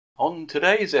On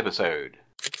today's episode.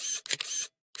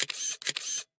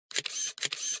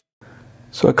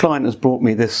 So a client has brought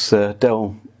me this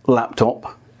Dell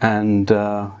laptop, and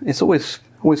it's always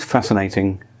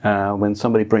fascinating when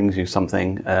somebody brings you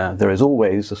something. There is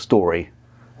always a story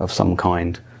of some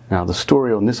kind. Now the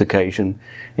story on this occasion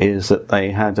is that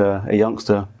they had a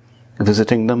youngster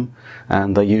visiting them,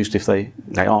 and they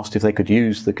asked if they could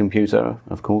use the computer.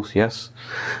 Of course, yes.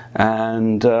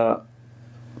 And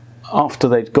after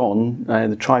they'd gone,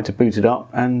 they tried to boot it up,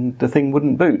 and the thing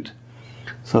wouldn't boot.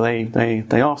 So they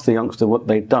asked the youngster what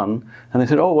they'd done, and they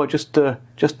said, "Oh, I just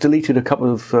deleted a couple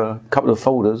of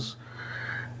folders,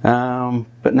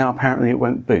 but now apparently it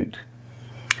won't boot."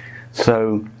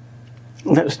 So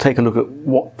let's take a look at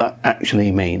what that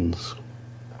actually means.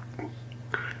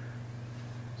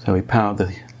 So we power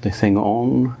the thing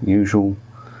on, usual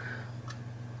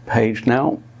page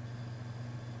now.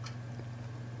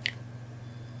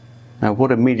 Now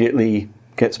what immediately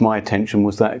gets my attention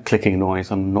was that clicking noise.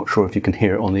 I'm not sure if you can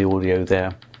hear it on the audio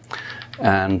there.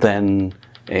 And then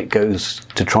it goes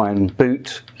to try and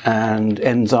boot and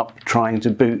ends up trying to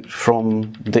boot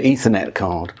from the Ethernet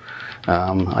card.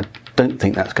 I don't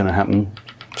think that's going to happen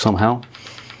somehow.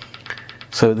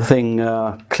 So the thing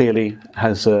clearly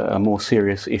has a more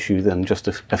serious issue than just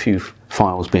a few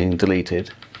files being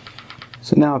deleted.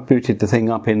 So now I've booted the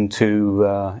thing up into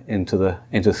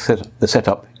the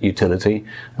setup utility,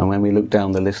 and when we look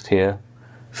down the list here,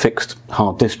 fixed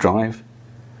hard disk drive,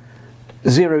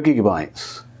 0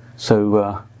 gigabytes.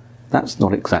 So that's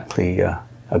not exactly a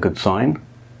good sign.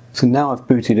 So now I've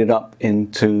booted it up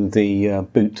into the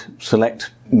boot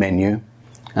select menu,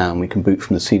 and we can boot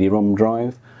from the CD-ROM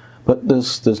drive, but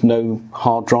there's no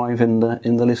hard drive in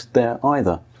the list there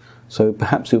either. So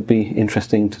perhaps it would be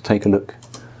interesting to take a look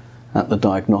at the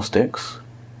diagnostics.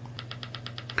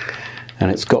 And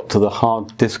it's got to the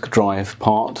hard disk drive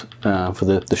part for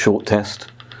the short test.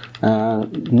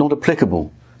 Not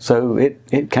applicable. So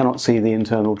it cannot see the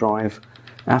internal drive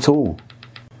at all.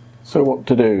 So what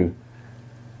to do?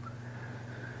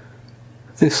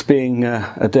 This being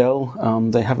a Dell,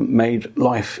 they haven't made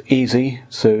life easy.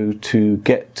 So to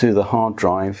get to the hard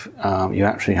drive, you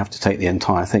actually have to take the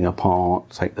entire thing apart,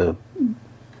 take the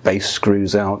base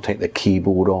screws out, take the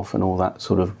keyboard off, and all that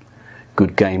sort of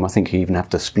good game. I think you even have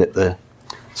to split the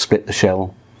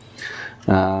shell.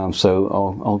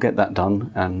 So I'll get that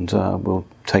done, and we'll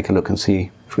take a look and see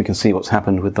if we can see what's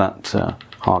happened with that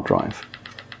hard drive.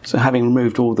 So having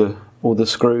removed all the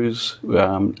screws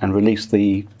and released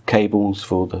the cables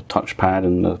for the touchpad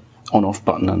and the on-off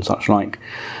button and such like,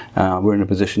 we're in a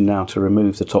position now to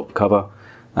remove the top cover.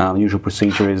 The usual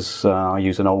procedure is I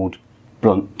use an old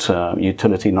blunt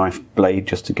utility knife blade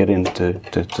just to get in to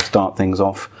start things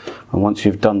off. And once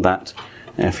you've done that,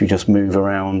 if you just move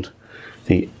around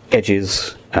the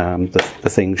edges, the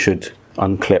thing should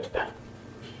unclip.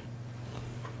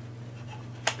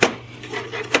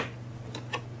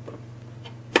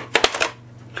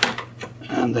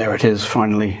 And there it is,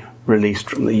 finally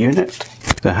released from the unit.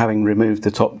 So having removed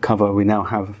the top cover, we now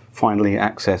have finally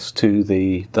access to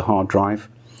the hard drive,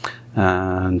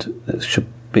 and it should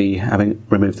be having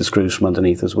removed the screws from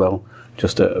underneath as well.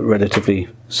 Just a relatively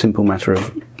simple matter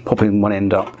of popping one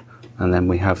end up, and then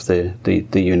we have the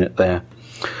unit there.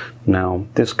 Now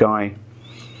this guy,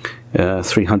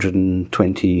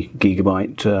 320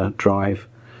 gigabyte drive,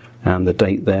 and the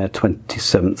date there,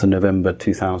 27th of November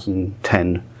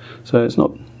 2010. So it's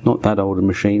not that old a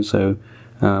machine, so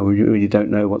we really don't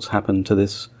know what's happened to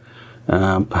this.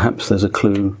 Perhaps there's a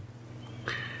clue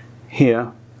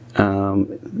here.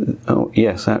 Oh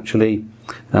yes, actually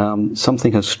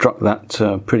something has struck that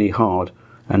pretty hard,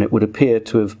 and it would appear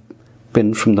to have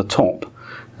been from the top.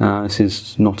 This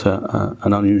is not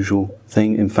an unusual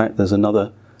thing. In fact, there's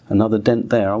another dent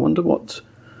there. I wonder what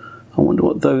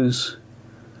those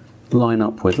line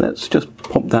up with. Let's just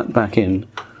pop that back in.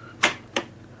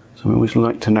 So we always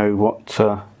like to know what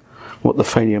the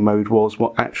failure mode was,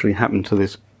 what actually happened to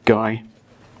this guy.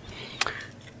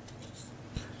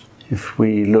 If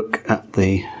we look at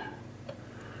the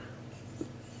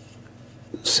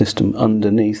system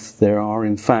underneath, there are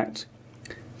in fact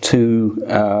two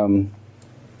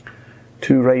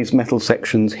raised metal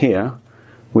sections here,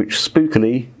 which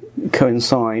spookily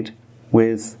coincide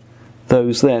with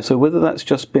those there. So whether that's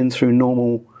just been through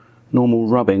normal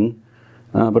rubbing,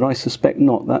 but I suspect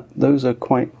not. That those are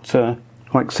quite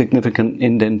significant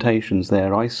indentations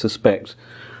there. I suspect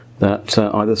that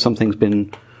either something's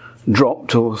been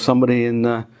dropped, or somebody in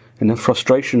the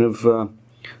frustration of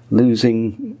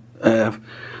losing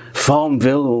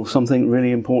Farmville or something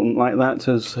really important like that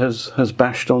has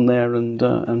bashed on there and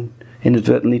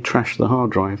inadvertently trashed the hard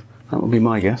drive. That would be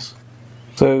my guess.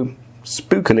 So,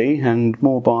 spookily, and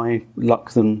more by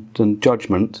luck than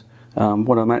judgment,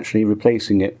 what I'm actually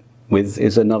replacing it with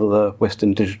is another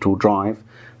Western Digital drive,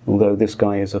 although this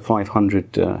guy is a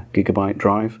 500 gigabyte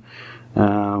drive,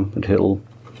 but it'll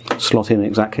slot in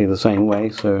exactly the same way.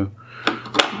 So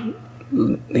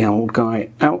the old guy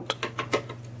out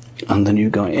and the new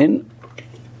guy in,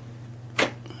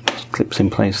 just clips in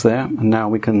place there, and now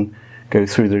we can go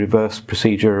through the reverse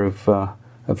procedure of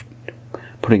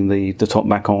putting the top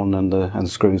back on and the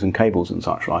screws and cables and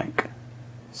such like.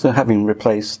 So having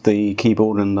replaced the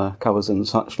keyboard and the covers and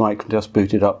such like, just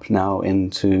booted up now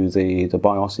into the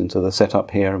BIOS, into the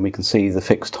setup here, and we can see the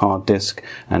fixed hard disk,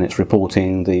 and it's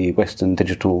reporting the Western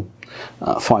Digital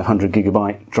 500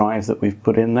 gigabyte drive that we've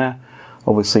put in there.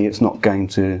 Obviously it's not going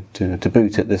to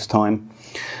boot at this time,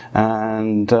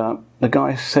 and the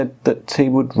guy said that he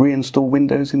would reinstall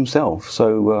Windows himself,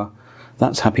 so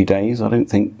that's happy days. I don't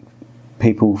think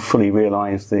people fully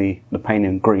realise the pain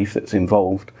and grief that's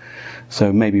involved.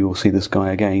 So maybe we'll see this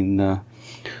guy again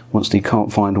once he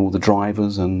can't find all the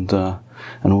drivers and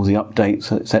all the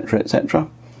updates, etc., etc.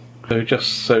 So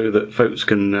just so that folks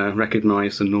can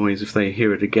recognise the noise if they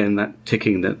hear it again, that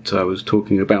ticking that I was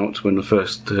talking about when I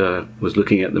first was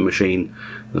looking at the machine,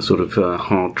 the sort of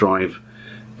hard drive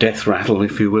death rattle,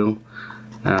 if you will.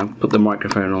 Put the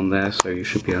microphone on there so you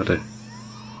should be able to...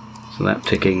 So that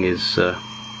ticking is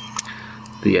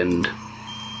the end.